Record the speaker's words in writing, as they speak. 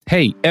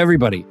Hey,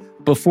 everybody.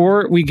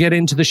 Before we get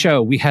into the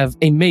show, we have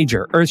a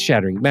major,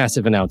 earth-shattering,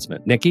 massive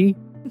announcement. Nikki?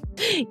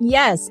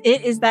 Yes,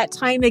 it is that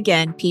time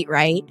again, Pete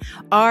Wright.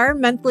 Our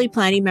monthly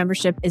planning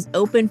membership is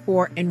open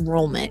for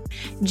enrollment.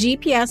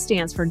 GPS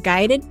stands for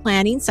Guided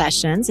Planning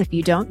Sessions, if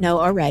you don't know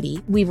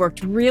already. We've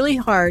worked really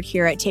hard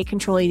here at Take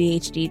Control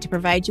ADHD to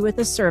provide you with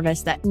a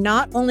service that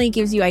not only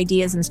gives you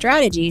ideas and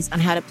strategies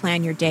on how to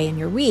plan your day and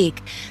your week,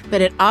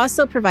 but it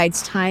also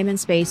provides time and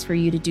space for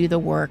you to do the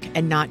work,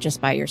 and not just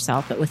by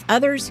yourself, but with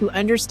others who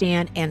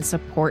understand and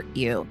support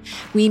you.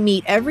 We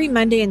meet every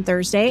Monday and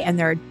Thursday, and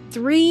there are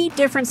 3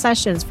 different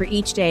sessions for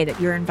each day that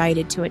you're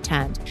invited to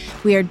attend.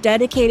 We are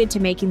dedicated to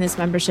making this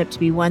membership to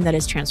be one that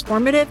is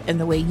transformative in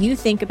the way you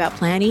think about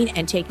planning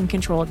and taking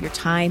control of your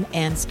time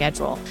and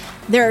schedule.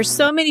 There are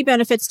so many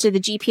benefits to the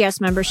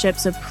GPS membership,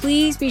 so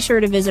please be sure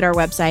to visit our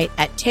website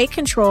at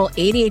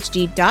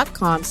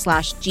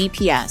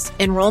takecontroladhd.com/GPS.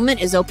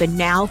 Enrollment is open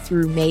now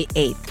through May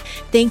 8th.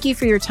 Thank you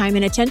for your time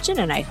and attention,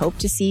 and I hope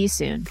to see you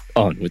soon.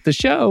 On with the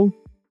show.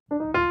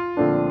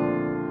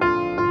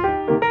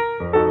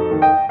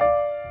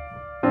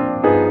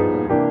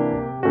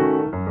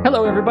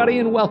 Hello, everybody,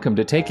 and welcome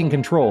to Taking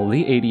Control,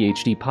 the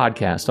ADHD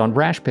podcast on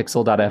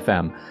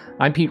rashpixel.fm.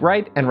 I'm Pete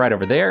Wright, and right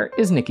over there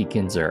is Nikki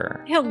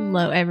Kinzer.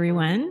 Hello,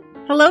 everyone.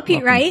 Hello,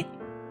 Pete Wright.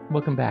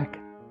 Welcome back.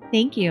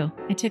 Thank you.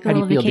 I took a How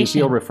do little you feel? vacation. Do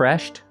you feel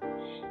refreshed?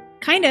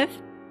 Kind of.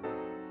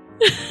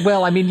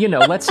 Well, I mean,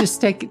 let's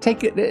just take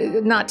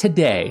it, not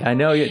today. I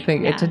know you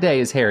think today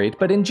is harried,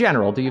 but in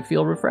general, do you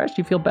feel refreshed?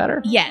 Do you feel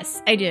better?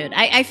 Yes, I did.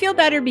 I feel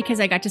better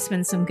because I got to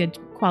spend some good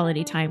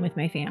quality time with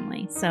my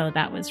family. So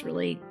that was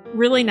really,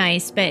 really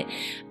nice. But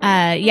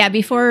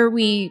before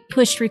we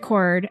pushed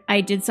record,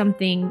 I did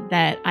something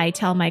that I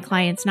tell my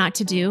clients not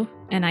to do,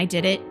 and I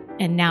did it.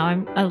 And now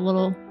I'm a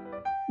little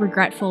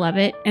regretful of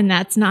it. And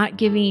that's not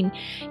giving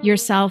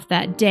yourself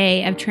that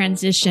day of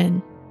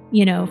transition,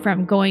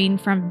 from going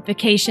from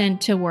vacation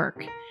to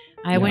work.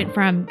 I went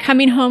from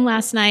coming home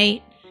last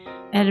night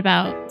at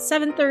about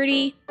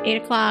 7:30,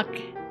 8 o'clock,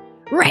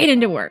 right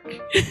into work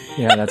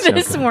that's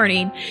this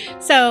morning.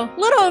 So a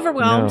little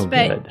overwhelmed,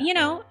 but good.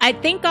 I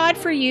thank God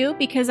for you,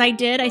 because I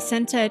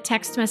sent a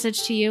text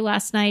message to you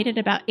last night at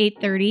about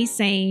 8:30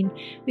 saying,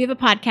 we have a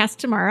podcast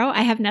tomorrow.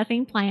 I have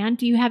nothing planned.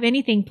 Do you have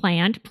anything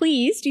planned?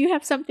 Please, do you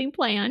have something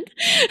planned?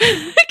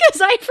 Because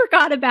I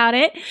forgot about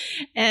it.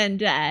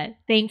 And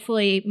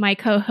thankfully my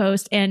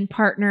co-host and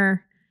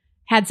partner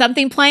had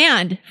something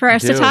planned for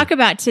us to talk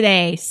about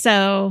today.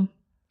 So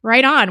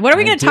right on. What are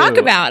we going to talk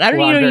about? I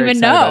don't even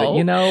know.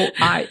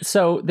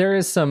 So there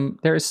is some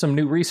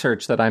new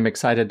research that I'm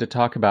excited to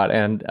talk about,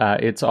 and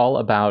it's all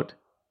about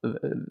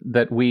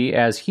that we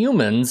as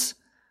humans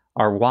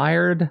are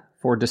wired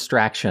for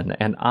distraction.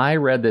 And I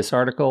read this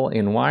article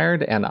in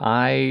Wired, and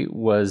I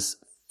was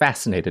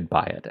fascinated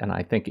by it, and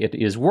I think it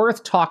is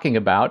worth talking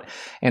about,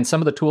 and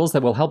some of the tools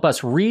that will help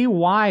us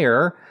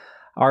rewire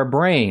our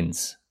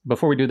brains.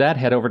 Before we do that,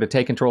 head over to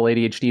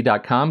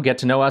takecontroladhd.com. Get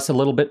to know us a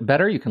little bit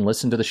better. You can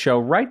listen to the show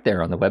right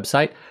there on the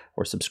website,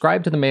 or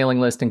subscribe to the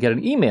mailing list and get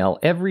an email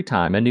every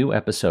time a new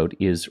episode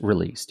is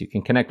released. You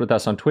can connect with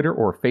us on Twitter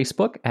or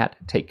Facebook at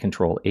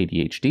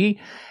TakeControlADHD.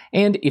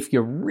 And if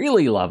you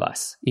really love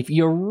us, if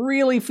you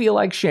really feel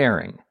like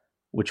sharing,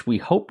 which we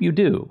hope you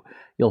do,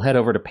 you'll head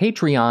over to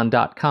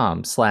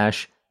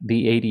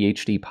patreon.com/the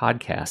ADHD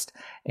podcast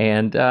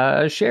and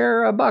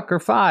share $1 or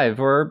 $5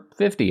 or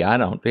 $50. I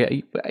don't,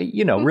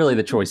 really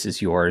the choice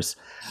is yours.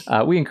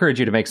 We encourage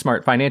you to make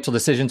smart financial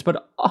decisions,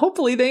 but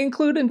hopefully they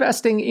include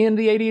investing in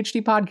the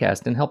ADHD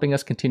podcast and helping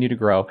us continue to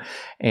grow,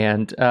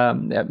 and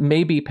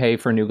maybe pay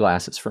for new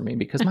glasses for me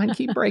because mine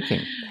keep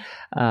breaking.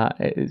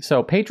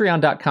 So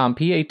patreon.com,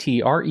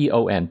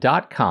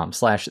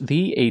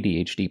 patreon.com/the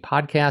ADHD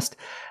podcast.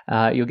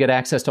 You'll get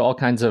access to all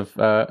kinds of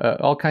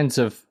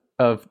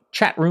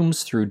chat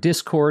rooms through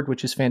Discord,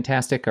 which is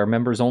fantastic. Our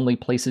members only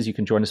places you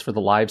can join us for the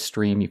live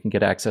stream. You can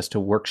get access to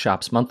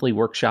workshops, monthly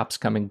workshops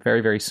coming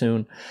very, very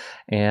soon.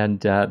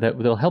 And that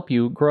will help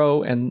you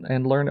grow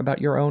and learn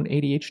about your own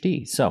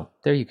ADHD. So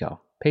there you go.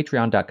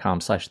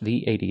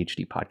 Patreon.com/the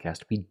ADHD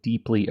podcast. We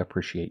deeply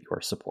appreciate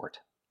your support.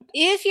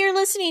 If you're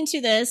listening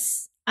to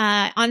this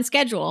on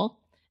schedule,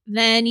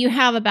 then you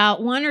have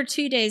about 1 or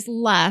 2 days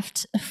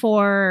left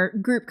for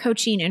group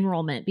coaching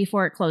enrollment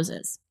before it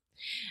closes.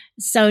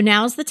 So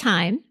now's the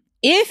time.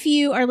 If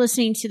you are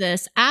listening to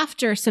this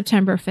after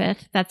September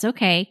 5th, that's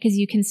okay, because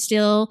you can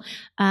still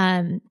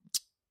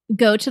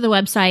go to the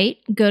website,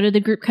 go to the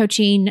group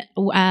coaching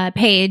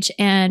page,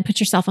 and put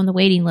yourself on the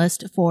waiting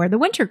list for the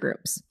winter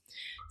groups.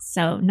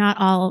 So not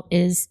all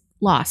is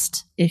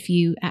lost if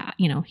you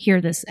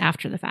hear this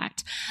after the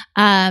fact.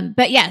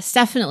 But yes,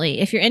 definitely.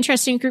 If you're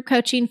interested in group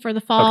coaching for the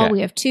fall,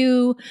 we have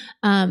 2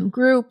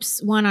 groups,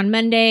 one on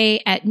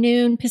Monday at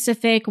noon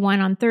Pacific,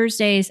 one on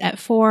Thursdays at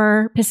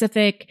 4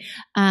 Pacific.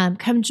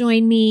 Come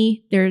join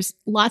me. There's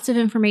lots of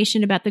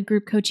information about the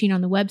group coaching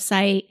on the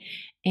website.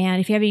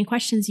 And if you have any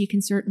questions, you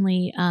can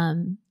certainly,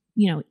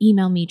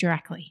 email me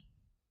directly.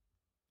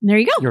 And there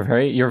you go.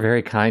 You're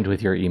very kind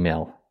with your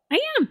email. I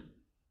am.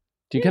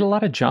 Do you get a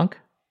lot of junk?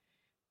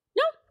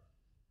 No.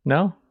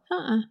 No?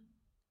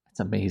 It's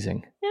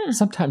amazing. Yeah.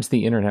 Sometimes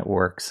the internet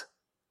works.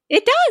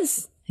 It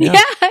does. Yeah.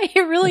 Yeah,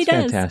 it really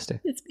That's does.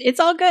 fantastic. It's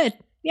all good.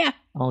 Yeah.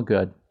 All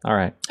good. All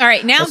right. All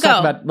right, now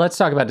Let's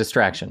talk about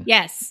distraction.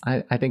 Yes.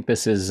 I think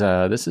this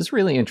is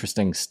really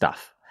interesting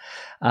stuff.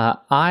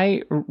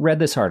 I read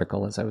this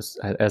article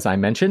as I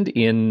mentioned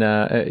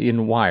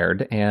in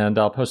Wired, and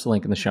I'll post a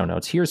link in the show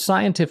notes. Here's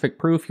scientific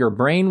proof your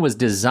brain was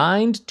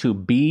designed to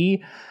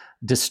be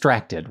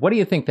distracted. What do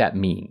you think that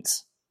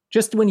means?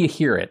 Just when you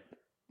hear it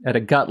at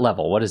a gut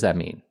level, what does that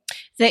mean?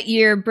 That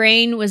your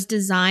brain was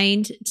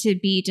designed to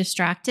be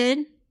distracted?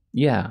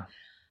 Yeah.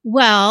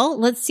 Well,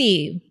 let's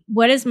see.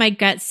 What does my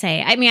gut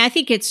say? I mean, I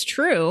think it's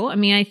true. I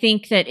mean, I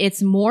think that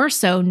it's more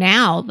so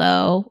now,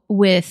 though,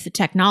 with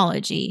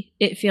technology.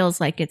 It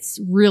feels like it's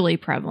really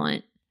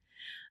prevalent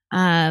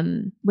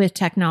with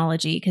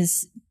technology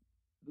because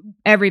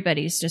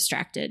everybody's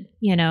distracted,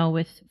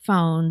 with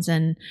phones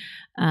and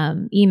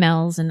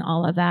emails and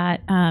all of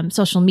that.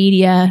 Social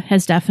media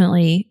has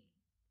definitely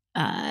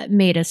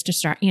made us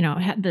distract,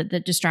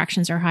 the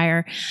distractions are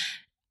higher.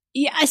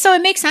 Yeah, so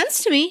it makes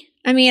sense to me.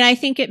 I mean, I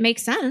think it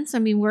makes sense. I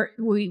mean,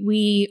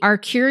 we are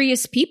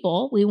curious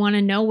people. We want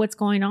to know what's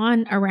going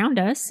on around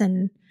us,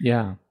 and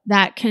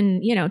that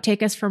can,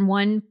 take us from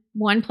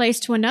one place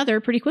to another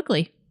pretty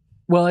quickly.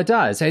 Well, it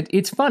does.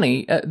 It's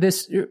funny.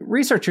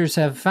 Researchers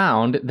have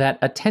found that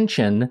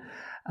attention,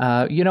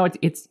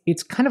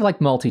 it's kind of like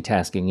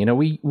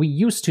multitasking. We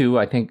used to,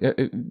 I think,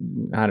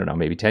 I don't know,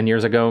 maybe 10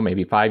 years ago,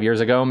 maybe 5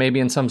 years ago, maybe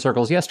in some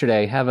circles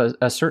yesterday, have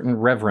a certain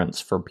reverence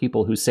for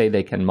people who say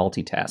they can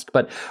multitask.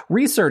 But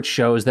research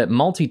shows that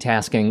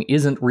multitasking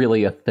isn't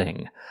really a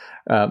thing.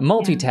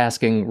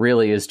 Multitasking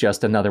really is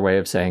just another way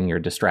of saying you're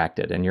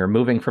distracted and you're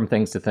moving from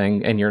things to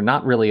thing, and you're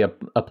not really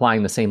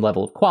applying the same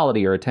level of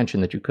quality or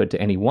attention that you could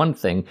to any one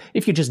thing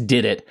if you just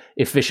did it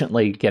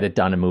efficiently, get it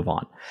done, and move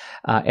on.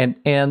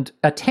 And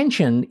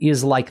attention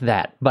is like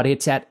that, but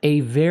it's at a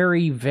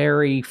very,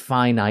 very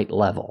finite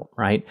level,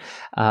 right?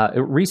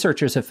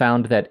 Researchers have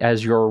found that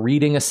as you're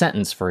reading a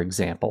sentence, for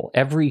example,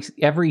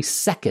 every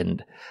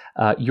second,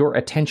 your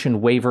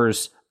attention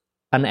wavers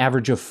an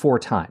average of 4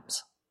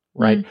 times.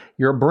 Right? Mm.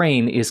 Your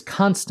brain is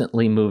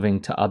constantly moving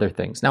to other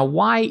things. Now,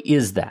 why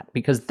is that?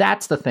 Because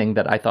that's the thing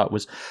that I thought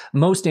was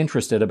most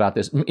interesting about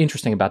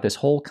this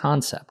whole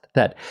concept,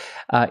 that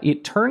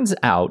it turns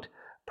out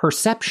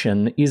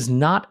perception is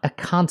not a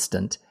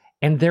constant,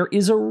 and there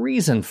is a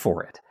reason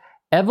for it.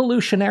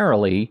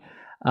 Evolutionarily,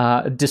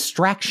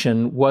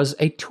 distraction was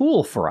a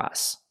tool for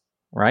us.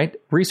 Right?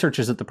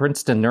 Researchers at the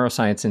Princeton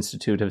Neuroscience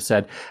Institute have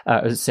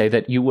say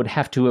that you would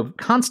have to have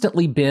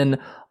constantly been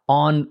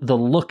on the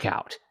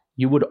lookout.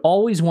 You would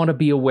always want to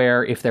be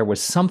aware if there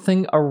was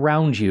something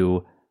around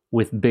you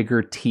with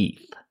bigger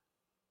teeth.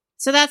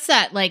 So that's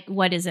that, like,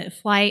 what is it?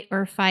 Flight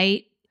or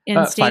fight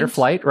instinct? Fight or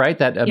flight, right?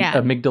 That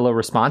amygdala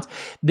response.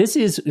 This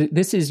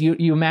is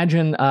you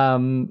imagine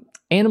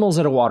animals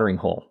at a watering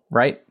hole,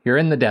 right? You're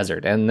in the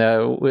desert, and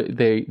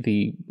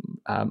the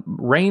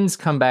rains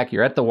come back.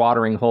 You're at the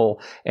watering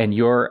hole, and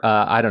you're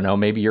I don't know,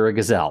 maybe you're a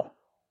gazelle.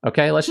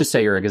 Okay, let's just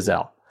say you're a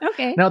gazelle.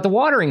 Okay. Now at the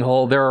watering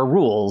hole, there are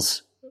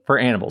rules for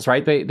animals,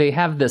 right? They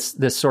have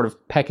this sort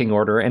of pecking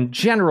order, and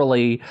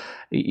generally,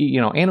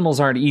 animals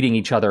aren't eating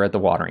each other at the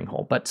watering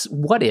hole. But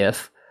what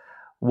if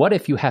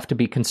you have to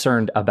be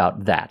concerned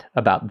about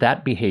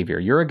that behavior?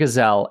 You're a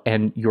gazelle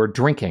and you're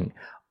drinking.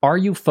 Are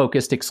you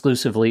focused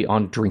exclusively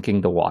on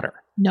drinking the water?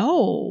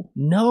 No.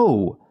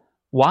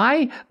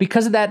 Why?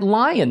 Because of that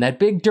lion, that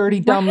big, dirty,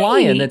 dumb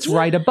lion that's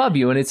right above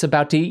you, and it's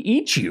about to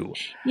eat you.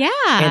 Yeah.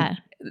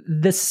 And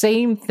the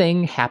same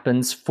thing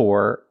happens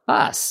for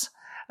us.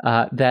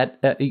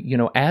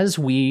 As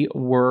we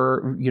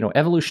were,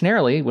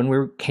 evolutionarily, when we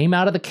came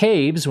out of the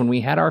caves, when we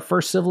had our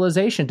first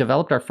civilization,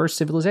 developed our first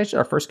civilization,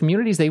 our first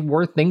communities, they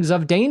were things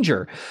of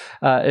danger,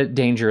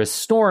 dangerous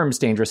storms,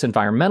 dangerous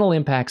environmental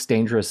impacts,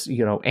 dangerous,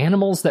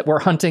 animals that were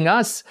hunting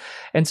us.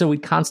 And so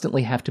we'd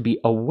constantly have to be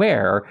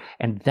aware.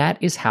 And that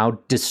is how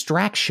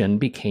distraction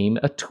became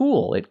a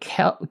tool. It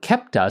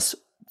kept us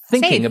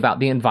thinking about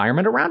the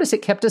environment around us.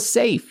 It kept us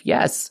safe.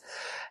 Yes.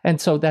 And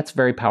so that's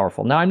very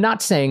powerful. Now, I'm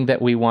not saying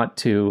that we want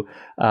to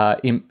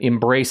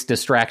embrace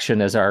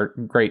distraction as our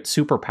great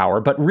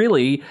superpower, but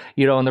really,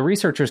 and the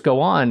researchers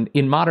go on,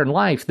 in modern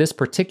life, this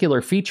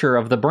particular feature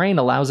of the brain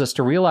allows us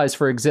to realize,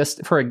 for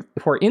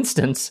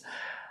instance,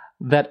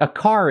 that a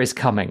car is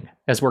coming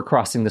as we're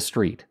crossing the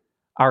street.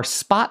 Our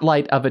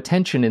spotlight of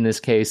attention in this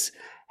case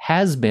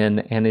has been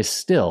and is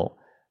still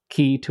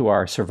key to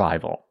our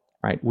survival,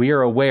 right? We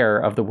are aware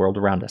of the world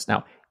around us.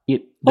 Now,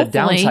 the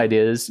downside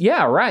is,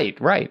 right.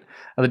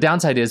 The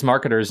downside is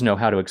marketers know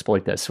how to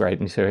exploit this, right?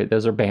 And so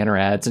those are banner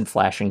ads and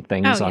flashing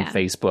things on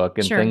Facebook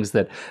and things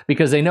that,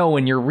 because they know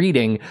when you're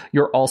reading,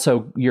 you're are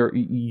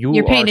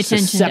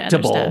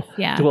susceptible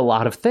to a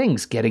lot of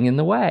things getting in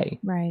the way.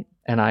 Right.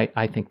 And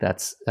I think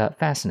that's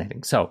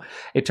fascinating. So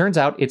it turns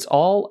out it's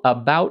all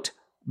about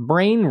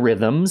brain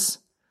rhythms,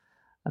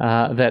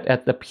 that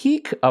at the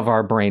peak of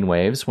our brain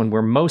waves, when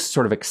we're most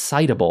sort of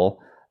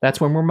excitable, that's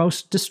when we're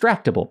most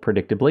distractible,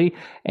 predictably,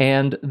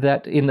 and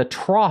that in the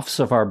troughs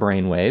of our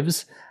brain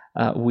waves,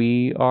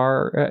 we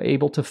are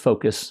able to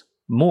focus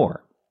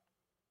more.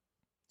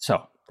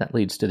 So that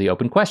leads to the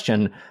open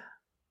question: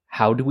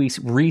 how do we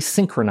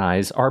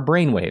resynchronize our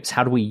brainwaves?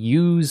 How do we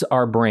use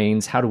our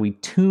brains? How do we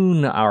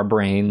tune our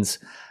brains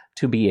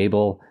to be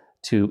able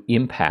to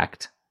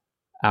impact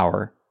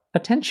our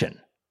attention?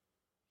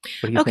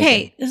 What do you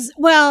think?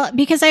 Well,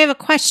 because I have a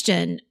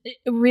question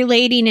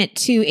relating it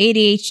to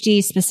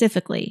ADHD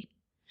specifically.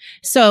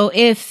 So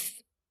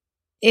if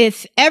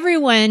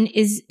everyone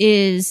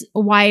is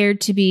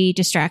wired to be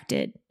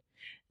distracted,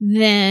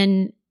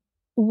 then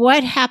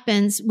what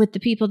happens with the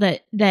people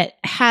that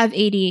have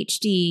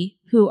ADHD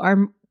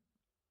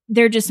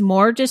they're just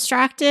more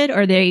distracted,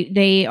 or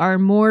they are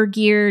more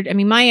geared? I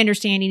mean, my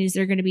understanding is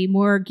they're going to be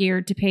more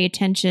geared to pay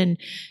attention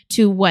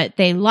to what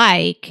they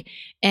like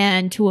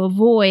and to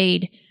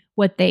avoid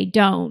what they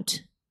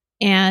don't.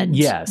 And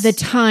the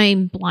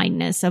time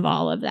blindness of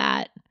all of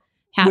that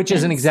happens. Which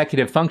is an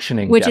executive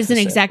functioning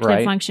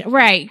function.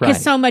 Right. Because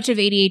so much of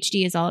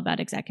ADHD is all about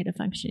executive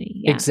functioning.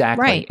 Yeah.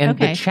 Exactly. Right. And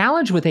the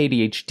challenge with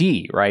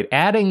ADHD, right,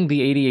 adding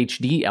the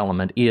ADHD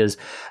element is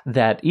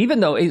that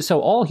even though,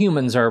 so all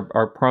humans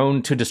are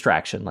prone to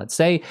distraction, let's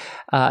say,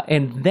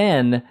 and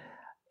then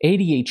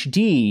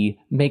ADHD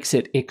makes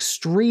it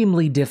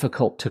extremely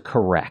difficult to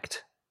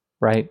correct,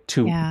 right?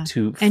 To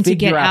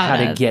figure out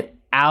how to get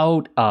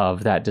out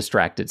of that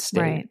distracted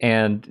state,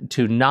 and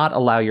to not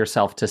allow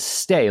yourself to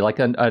stay like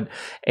a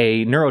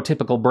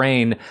neurotypical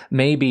brain.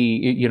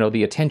 Maybe,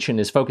 the attention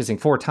is focusing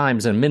 4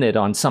 times a minute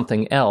on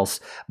something else,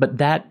 but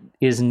that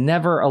is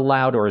never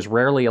allowed, or is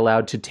rarely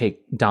allowed, to take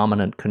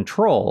dominant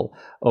control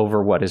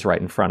over what is right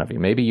in front of you.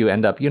 Maybe you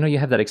end up, you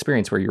have that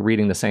experience where you're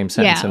reading the same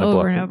sentence in a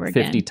book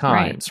 50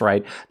 times,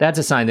 right? That's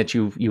a sign that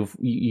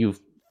you've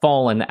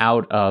fallen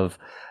out of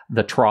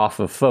the trough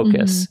of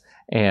focus. Mm-hmm.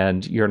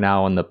 And you're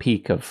now on the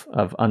peak of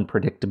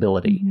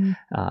unpredictability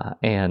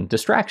and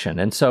distraction.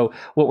 And so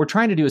what we're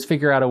trying to do is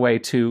figure out a way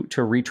to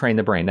retrain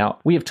the brain. Now,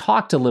 we have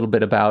talked a little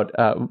bit about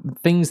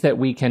things that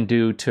we can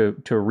do to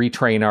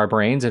retrain our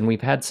brains, and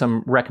we've had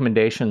some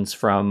recommendations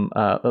from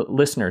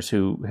listeners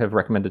who have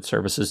recommended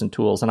services and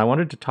tools. And I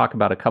wanted to talk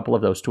about a couple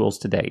of those tools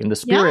today. In the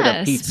spirit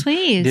of Pete's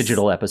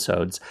digital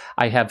episodes,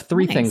 I have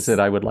 3 things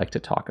that I would like to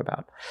talk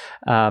about.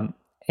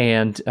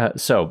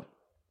 So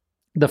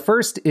the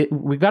first,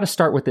 we've got to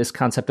start with this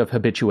concept of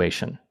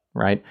habituation,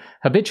 right?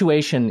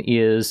 Habituation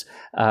is,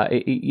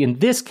 in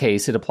this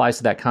case, it applies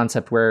to that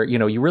concept where,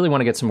 you really want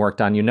to get some work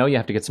done. You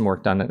have to get some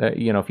work done.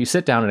 If you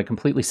sit down in a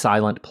completely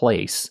silent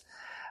place,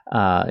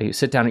 you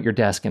sit down at your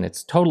desk and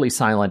it's totally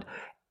silent,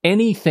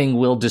 anything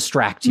will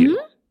distract you.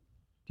 Mm-hmm.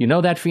 You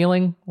know that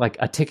feeling? Like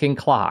a ticking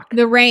clock.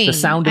 The rain. The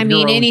sound of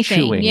your own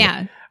chewing.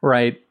 Yeah.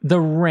 Right? The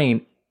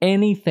rain.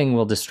 Anything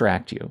will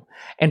distract you.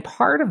 And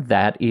part of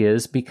that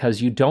is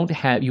because you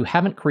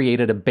haven't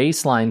created a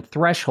baseline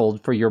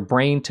threshold for your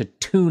brain to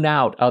tune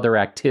out other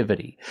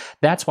activity.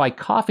 That's why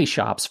coffee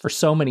shops for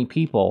so many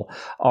people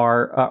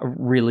are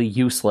really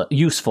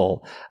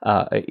useful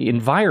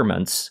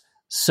environments,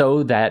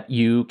 so that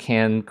you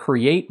can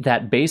create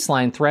that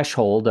baseline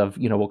threshold of,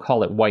 we'll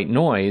call it white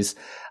noise,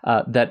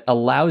 that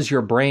allows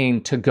your brain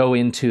to go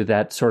into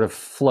that sort of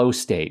flow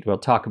state. We'll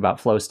talk about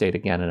flow state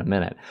again in a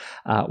minute,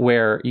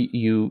 where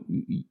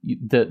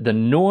the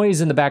noise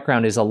in the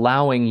background is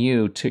allowing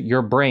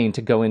your brain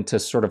to go into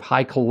sort of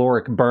high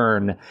caloric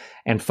burn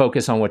and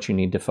focus on what you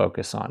need to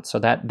focus on. So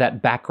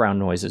that background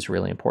noise is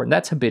really important.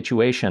 That's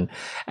habituation.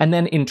 And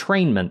then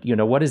entrainment,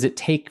 what does it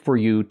take for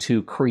you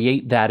to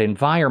create that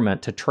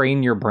environment to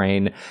train your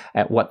brain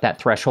at what that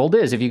threshold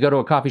is? If you go to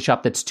a coffee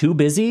shop that's too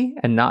busy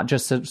and not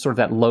just sort of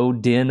that low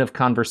din of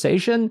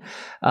conversation,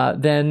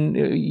 then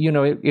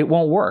it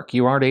won't work.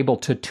 You aren't able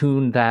to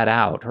tune that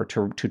out or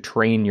to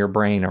train your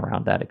brain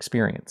around that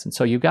experience. And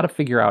so you've got to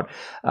figure out,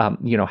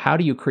 how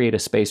do you create a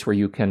space where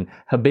you can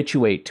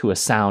habituate to a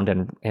sound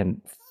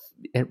and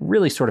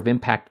really sort of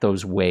impact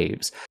those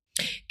waves.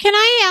 Can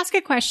I ask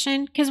a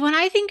question? Because when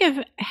I think of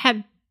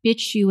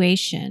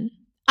habituation,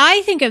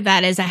 I think of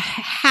that as a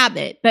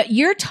habit, but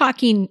you're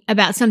talking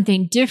about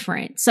something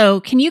different.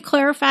 So can you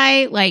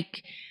clarify,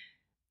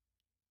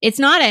 it's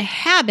not a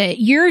habit.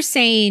 You're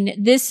saying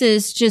this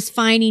is just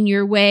finding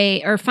your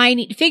way, or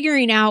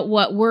figuring out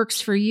what works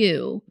for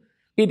you.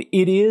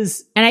 It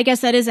is. And I guess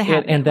that is a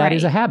habit. And that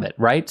is a habit,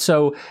 right?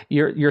 So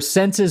your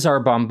senses are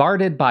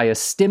bombarded by a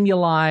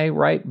stimuli,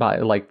 right? By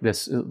like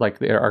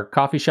our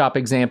coffee shop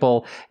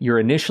example, you're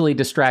initially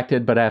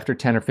distracted, but after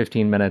 10 or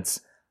 15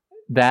 minutes,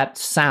 that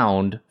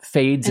sound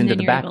fades into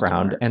the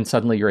background and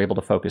suddenly you're able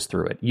to focus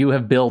through it. You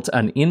have built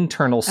an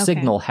internal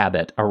signal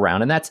habit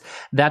around. And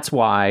that's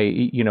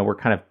why, we're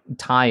kind of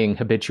tying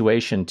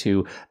habituation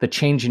to the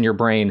change in your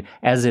brain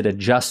as it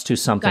adjusts to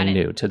something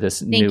new, to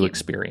this new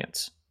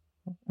experience.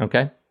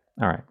 Okay?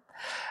 All right.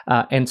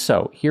 And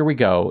so here we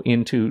go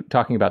into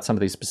talking about some of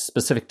these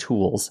specific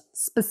tools.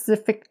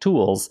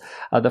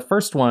 The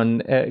first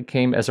one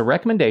came as a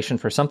recommendation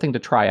for something to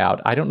try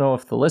out. I don't know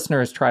if the listener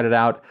has tried it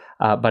out,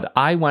 but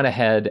I went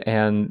ahead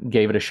and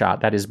gave it a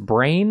shot. That is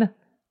Brain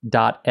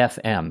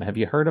Have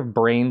you heard of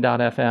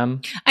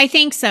brain.fm? I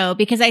think so,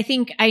 because I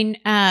think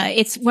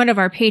it's one of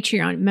our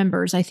Patreon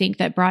members, I think,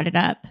 that brought it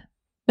up.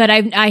 But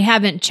I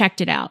haven't checked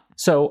it out.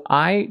 So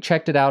I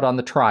checked it out on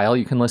the trial.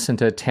 You can listen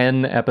to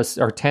 10 episodes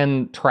or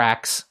 10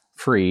 tracks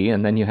free,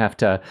 and then you have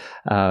to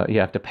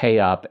pay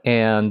up.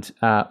 And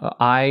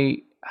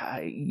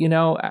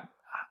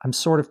I'm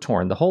sort of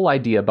torn. The whole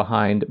idea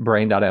behind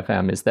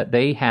brain.fm is that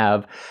they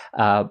have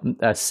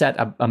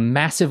a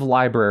massive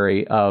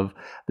library of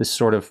this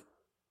sort of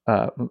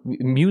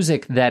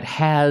music that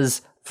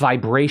has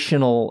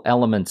vibrational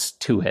elements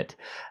to it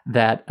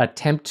that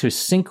attempt to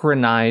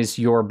synchronize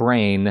your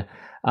brain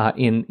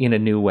in a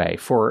new way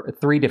for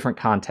 3 different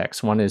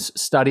contexts. One is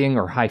studying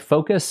or high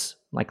focus,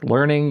 like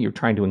learning. You're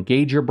trying to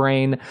engage your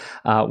brain.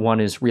 One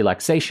is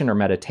relaxation or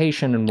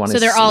meditation, and one is so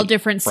they're sleep, all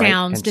different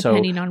sounds, right?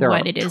 depending on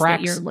what it is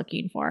that you're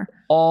looking for.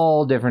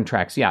 All different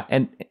tracks, yeah.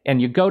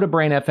 And you go to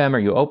Brain FM, or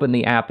you open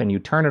the app and you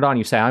turn it on.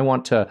 You say, I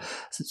want to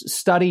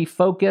study,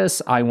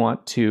 focus, I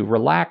want to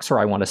relax, or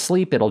I want to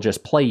sleep. It'll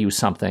just play you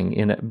something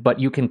in it. But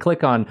you can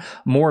click on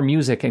more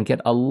music and get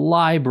a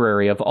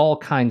library of all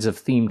kinds of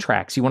theme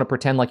tracks. You want to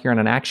pretend like you're in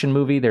an action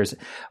movie,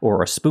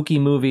 or a spooky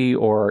movie,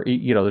 or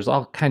there's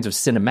all kinds of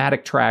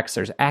cinematic tracks.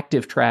 There's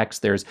active tracks.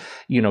 There's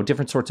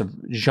different sorts of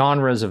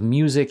genres of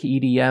music,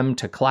 EDM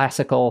to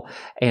classical,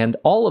 and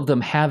all of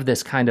them have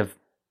this kind of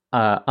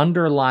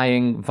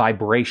underlying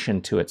vibration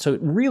to it. So it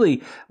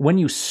really, when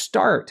you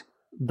start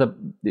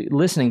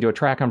listening to a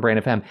track on Brain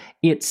FM,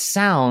 it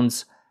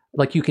sounds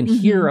like you can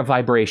hear a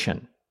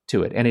vibration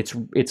to it, and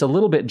it's a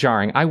little bit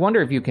jarring. I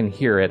wonder if you can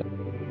hear it.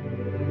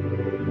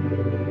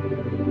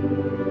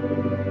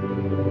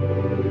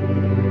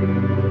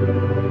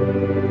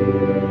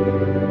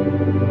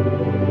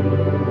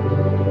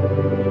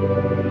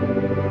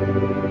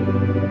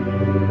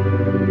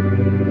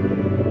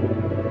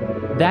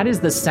 That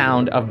is the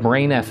sound of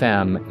Brain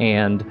FM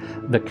and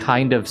the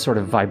kind of sort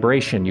of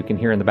vibration you can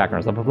hear in the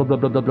background.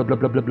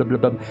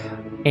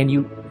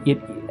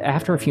 And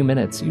after a few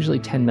minutes, usually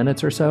 10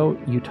 minutes or so,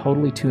 you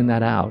totally tune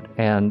that out.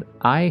 And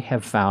I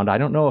have found, I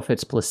don't know if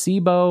it's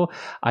placebo,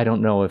 I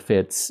don't know if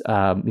it's,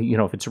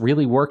 if it's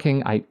really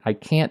working. I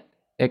can't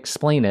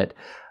explain it,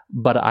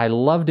 but I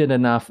loved it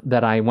enough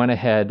that I went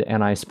ahead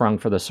and I sprung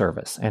for the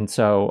service. And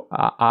so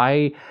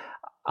I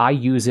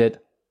use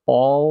it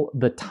all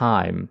the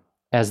time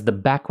as the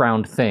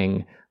background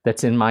thing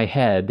that's in my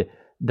head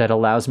that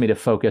allows me to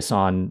focus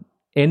on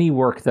any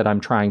work that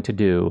I'm trying to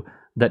do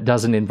that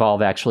doesn't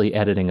involve actually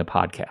editing a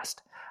podcast.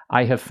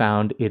 I have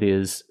found it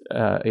is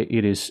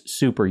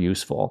super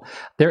useful.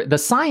 The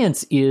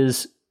science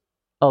is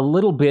a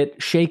little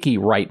bit shaky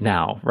right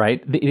now,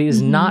 right? It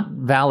is not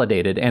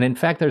validated. And in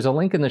fact, there's a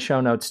link in the show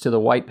notes to the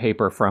white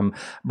paper from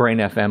Brain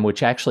FM,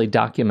 which actually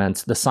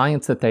documents the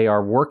science that they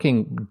are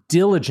working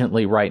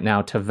diligently right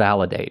now to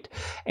validate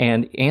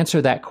and answer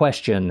that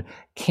question.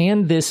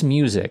 Can this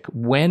music,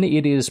 when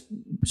it is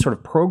sort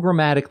of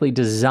programmatically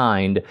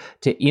designed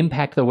to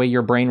impact the way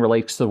your brain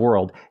relates to the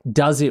world,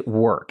 does it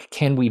work?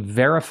 Can we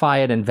verify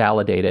it and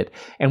validate it?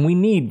 And we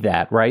need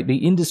that, right? The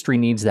industry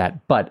needs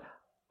that. But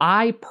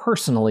I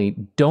personally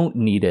don't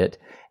need it.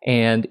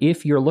 And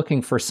if you're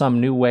looking for some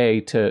new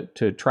way to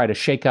try to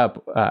shake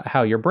up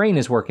how your brain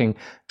is working,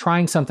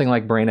 trying something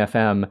like Brain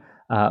FM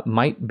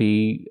might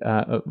be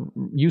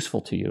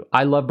useful to you.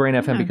 I love Brain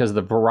FM because of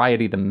the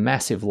variety, the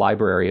massive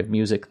library of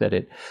music that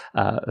it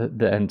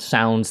and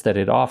sounds that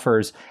it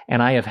offers.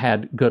 And I have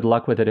had good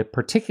luck with it,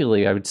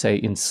 particularly, I would say,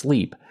 in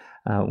sleep.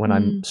 When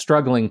I'm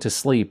struggling to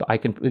sleep,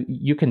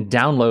 you can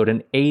download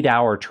an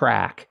 8-hour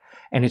track,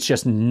 and it's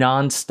just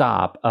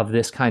nonstop of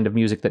this kind of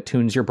music that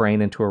tunes your brain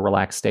into a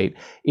relaxed state.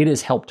 It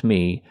has helped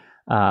me,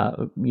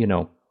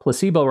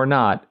 placebo or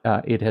not,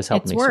 it has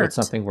helped me. Worked. So it's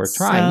something worth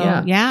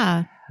trying.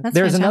 Yeah. That's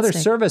There's fantastic. another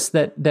service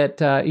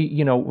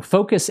that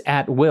Focus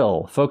at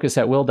Will.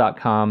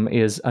 Focusatwill.com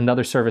is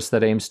another service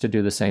that aims to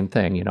do the same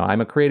thing. I'm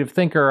a creative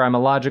thinker. I'm a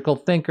logical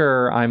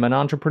thinker. I'm an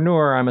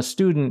entrepreneur. I'm a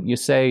student. You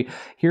say,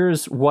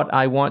 here's what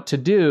I want to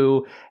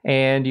do.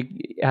 And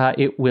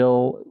it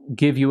will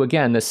give you,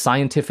 again, this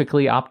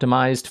scientifically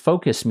optimized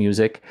focus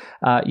music.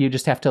 You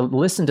just have to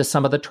listen to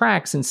some of the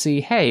tracks and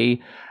see,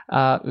 hey,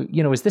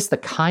 is this the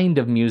kind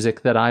of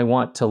music that I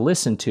want to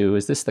listen to?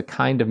 Is this the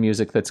kind of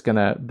music that's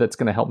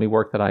gonna help me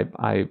work that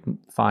I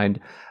find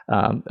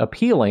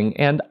appealing?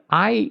 And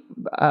I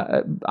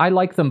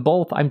like them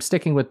both. I'm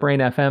sticking with Brain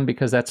FM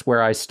because that's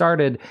where I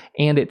started,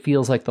 and it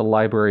feels like the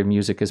library of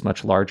music is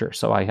much larger.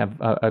 So I have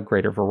a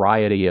greater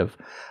variety of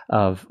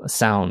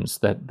sounds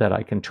that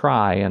I can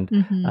try,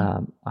 and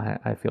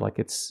I feel like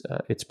it's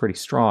pretty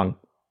strong.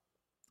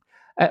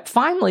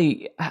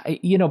 Finally,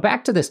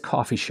 back to this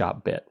coffee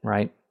shop bit,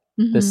 right?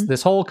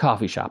 This whole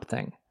coffee shop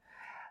thing.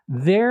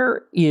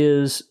 There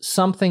is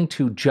something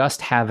to just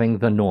having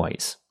the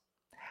noise,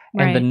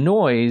 and the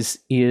noise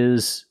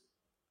is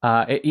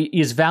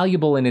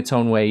valuable in its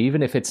own way,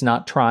 even if it's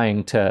not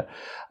trying to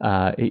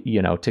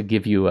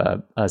give you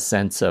a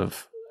sense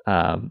of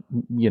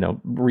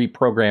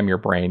reprogram your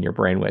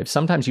brainwaves.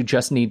 Sometimes you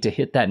just need to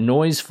hit that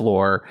noise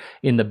floor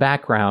in the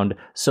background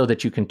so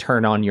that you can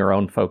turn on your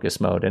own focus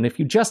mode. And if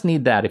you just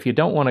need that, if you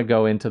don't want to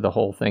go into the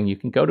whole thing, you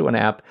can go to an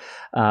app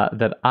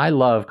that I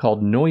love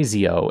called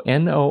Noizio,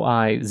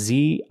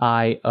 Noizio.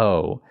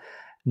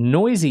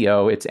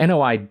 Noizio, it's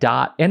noiz.io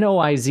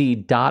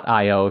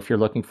if you're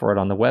looking for it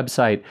on the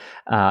website.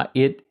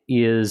 It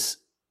is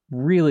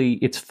really,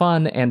 it's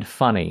fun and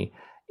funny.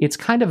 It's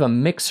kind of a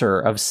mixer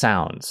of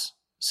sounds.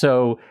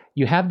 So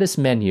you have this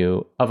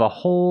menu of a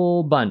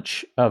whole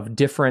bunch of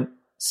different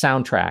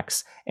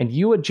soundtracks, and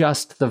you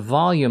adjust the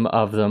volume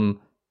of them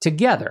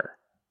together,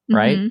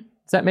 right? Mhm.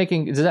 Does that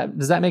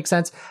make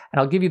sense? And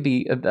I'll give you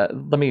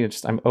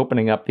I'm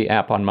opening up the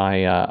app on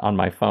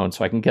my phone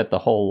so I can get the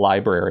whole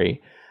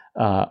library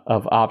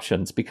of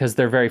options because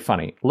they're very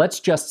funny.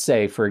 Let's just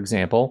say, for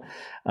example,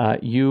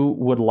 you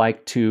would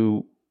like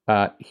to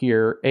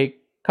hear a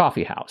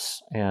coffee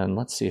house, and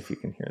let's see if you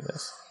can hear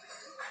this.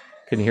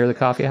 Can you hear the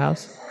coffee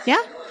house?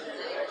 Yeah.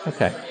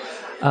 Okay.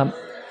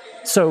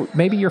 So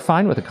maybe you're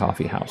fine with a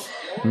coffee house.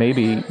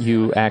 Maybe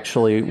you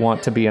actually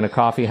want to be in a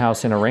coffee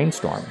house in a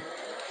rainstorm.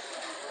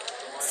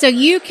 So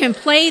you can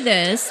play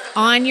this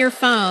on your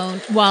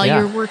phone while Yeah.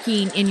 you're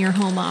working in your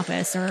home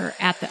office or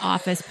at the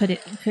office. Put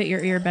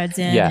your earbuds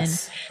in.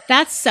 Yes. And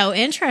that's so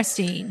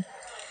interesting.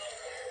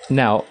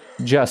 Now,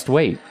 just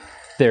wait.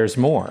 There's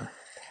more.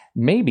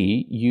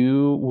 Maybe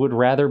you would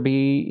rather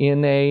be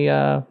in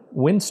a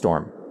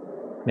windstorm.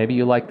 Maybe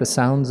you like the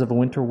sounds of a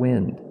winter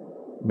wind.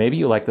 Maybe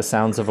you like the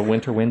sounds of a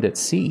winter wind at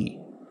sea.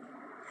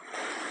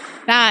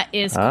 That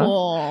is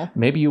cool.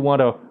 Maybe you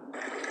want a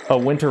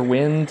winter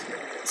wind,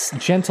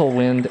 gentle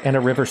wind, and a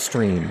river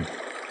stream.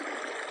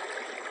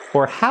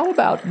 Or how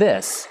about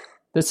this?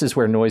 This is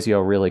where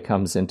Noizio really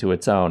comes into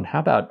its own. How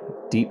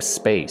about deep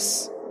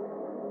space?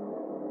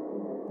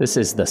 This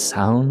is the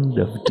sound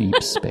of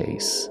deep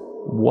space.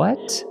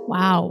 What?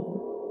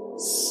 Wow.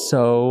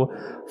 So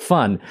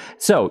fun.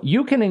 So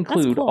you can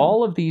include cool.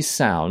 all of these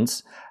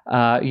sounds.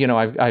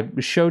 I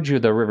showed you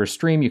the river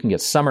stream. You can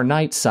get summer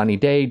night, sunny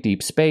day,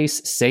 deep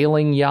space,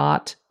 sailing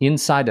yacht,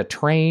 inside a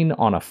train,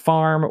 on a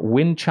farm,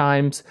 wind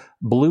chimes,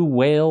 blue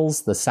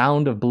whales, the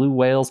sound of blue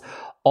whales,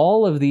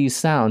 all of these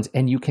sounds,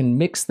 and you can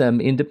mix them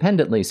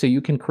independently. So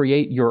you can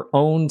create your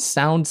own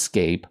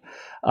soundscape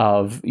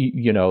of,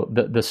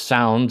 the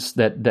sounds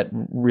that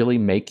really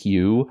make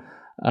you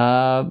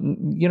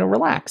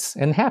relax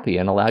and happy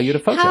and allow you to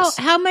focus.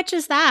 How much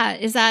is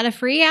that? Is that a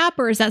free app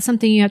or is that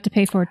something you have to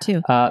pay for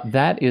too?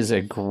 That is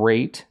a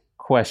great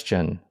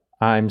question.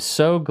 I'm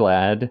so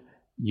glad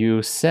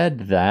you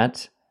said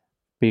that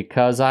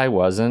because I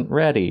wasn't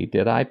ready.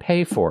 Did I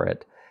pay for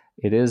it?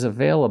 It is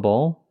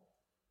available,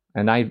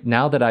 and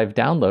now that I've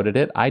downloaded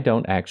it, I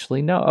don't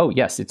actually know. Oh,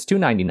 yes, it's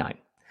 $2.99.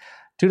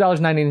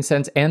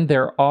 $2.99, and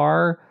there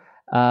are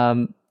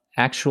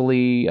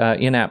actually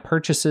in-app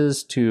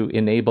purchases to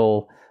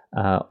enable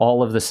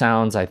all of the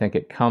sounds. I think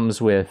it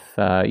comes with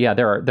there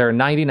are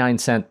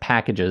 99-cent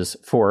packages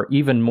for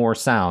even more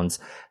sounds: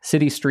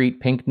 city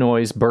street, pink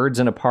noise, birds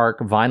in a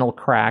park, vinyl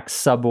cracks,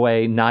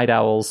 subway, night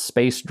owls,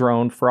 space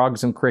drone,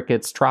 frogs and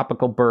crickets,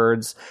 tropical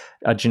birds,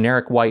 a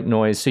generic white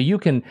noise. So you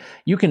can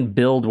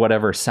build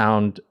whatever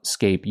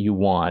soundscape you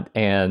want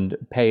and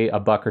pay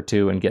 $1 or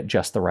 $2 and get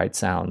just the right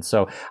sound.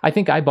 So I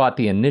think I bought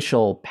the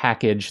initial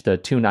package, the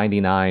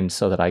 $2.99,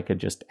 so that I could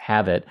just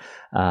have it.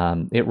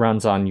 It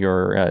runs on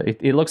your.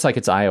 It looks like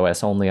it's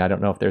iOS only. I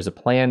don't know if there's a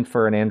plan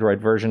for an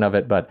Android version of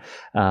it, but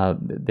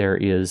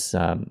there's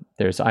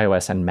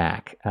iOS and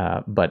Mac.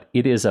 But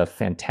it is a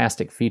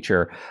fantastic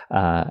feature.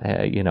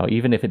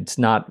 Even if it's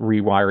not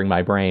rewiring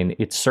my brain,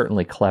 it's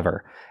certainly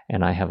clever,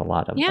 and I have a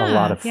lot of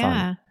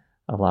fun.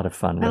 A lot of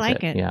fun with it. I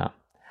like it. Yeah.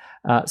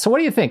 So what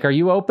do you think? Are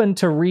you open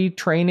to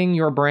retraining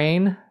your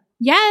brain?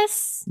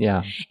 Yes.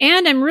 Yeah.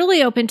 And I'm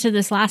really open to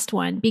this last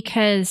one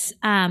because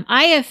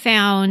I have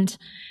found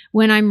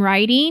when I'm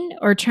writing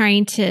or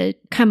trying to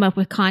come up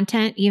with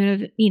content,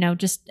 even if,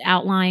 just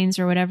outlines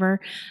or whatever,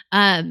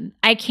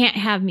 I can't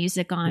have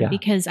music on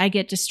because I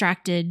get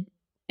distracted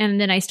and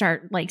then I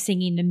start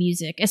singing the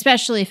music,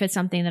 especially if it's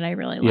something that I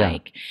really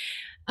like.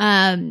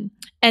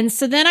 And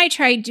so then I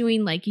tried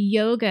doing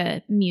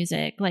yoga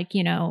music,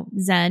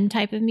 Zen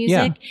type of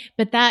music,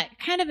 but that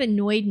kind of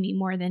annoyed me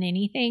more than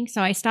anything.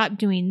 So I stopped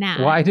doing that.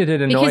 Why did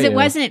it annoy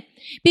you?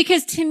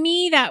 Because to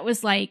me that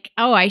was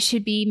I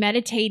should be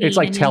meditating.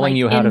 It's telling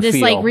you how to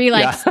feel.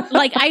 Relax,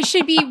 I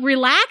should be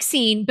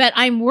relaxing, but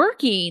I'm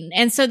working.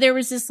 And so there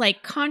was this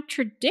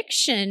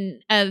contradiction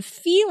of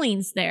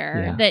feelings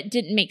there that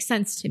didn't make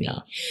sense to me.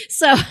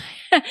 So,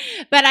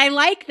 but I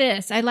like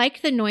this. I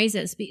like the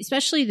noises,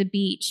 especially the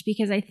beach,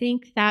 because I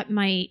think that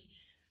might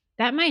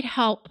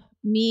help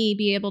me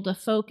be able to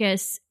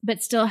focus,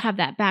 but still have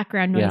that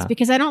background noise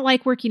because I don't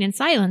like working in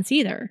silence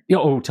either.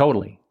 Oh,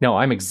 totally. No,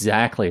 I'm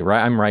exactly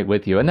right. I'm right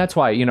with you. And that's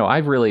why,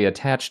 I've really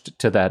attached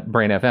to that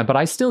Brain FM, but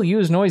I still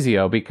use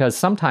Noisio because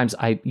sometimes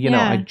I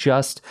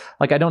just,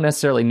 like, I don't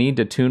necessarily need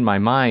to tune my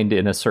mind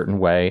in a certain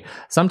way.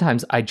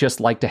 Sometimes I just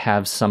like to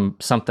have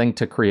something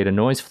to create a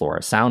noise floor,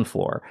 a sound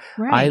floor.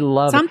 Right. I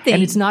love something. it.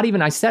 And it's not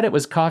even, I said it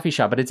was coffee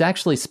shop, but it's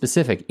actually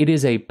specific. It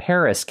is a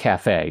Paris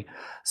cafe.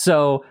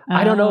 So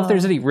I don't know if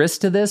there's any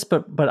risk to this,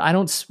 but I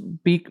don't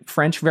speak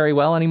French very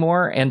well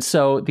anymore. And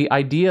so the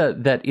idea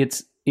that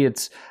it's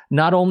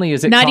not only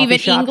is it not coffee even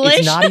shop, English,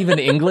 it's not even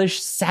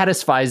English,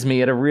 satisfies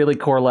me at a really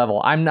core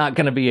level. I'm not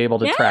going to be able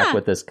to track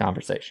with this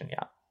conversation.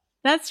 Yeah.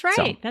 That's right.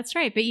 So, that's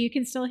right. But you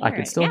can still hear it. I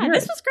can still hear it.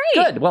 This was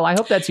great. Good. Well, I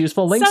hope that's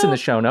useful. Links in the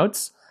show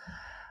notes.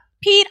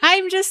 Pete,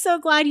 I'm just so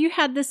glad you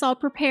had this all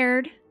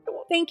prepared.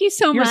 Thank you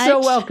so You're much.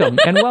 You're so welcome.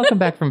 And welcome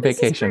back from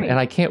vacation. Great. And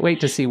I can't wait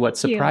to see what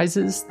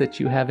surprises that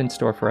you have in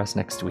store for us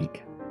next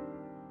week.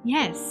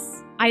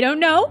 Yes. I don't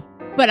know,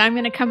 but I'm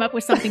going to come up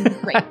with something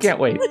great. I can't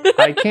wait.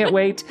 I can't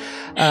wait.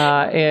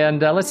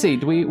 And let's see.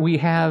 Do we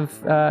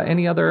have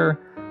any other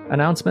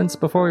announcements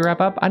before we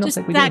wrap up? I don't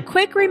think we do. That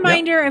quick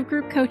reminder of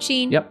group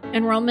coaching. Yep.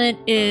 Enrollment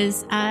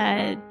is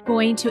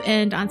going to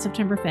end on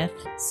September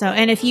 5th. So,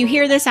 and if you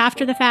hear this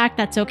after the fact,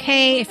 that's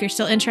okay. If you're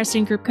still interested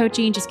in group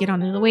coaching, just get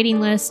onto the waiting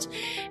list.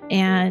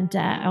 And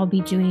I'll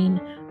be doing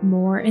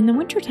more in the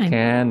wintertime.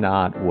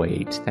 Cannot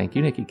wait. Thank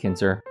you, Nikki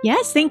Kinzer.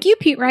 Yes, thank you,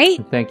 Pete Wright.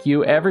 Thank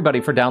you,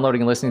 everybody, for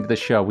downloading and listening to the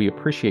show. We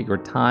appreciate your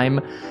time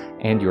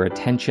and your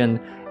attention,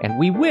 and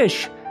we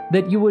wish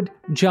that you would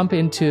jump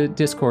into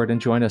Discord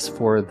and join us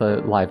for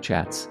the live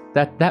chats.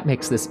 That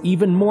makes this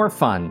even more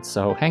fun.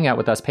 So hang out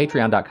with us,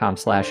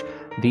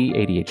 patreon.com/the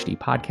ADHD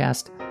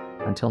podcast.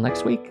 Until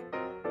next week,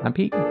 I'm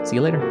Pete. See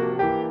you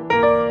later.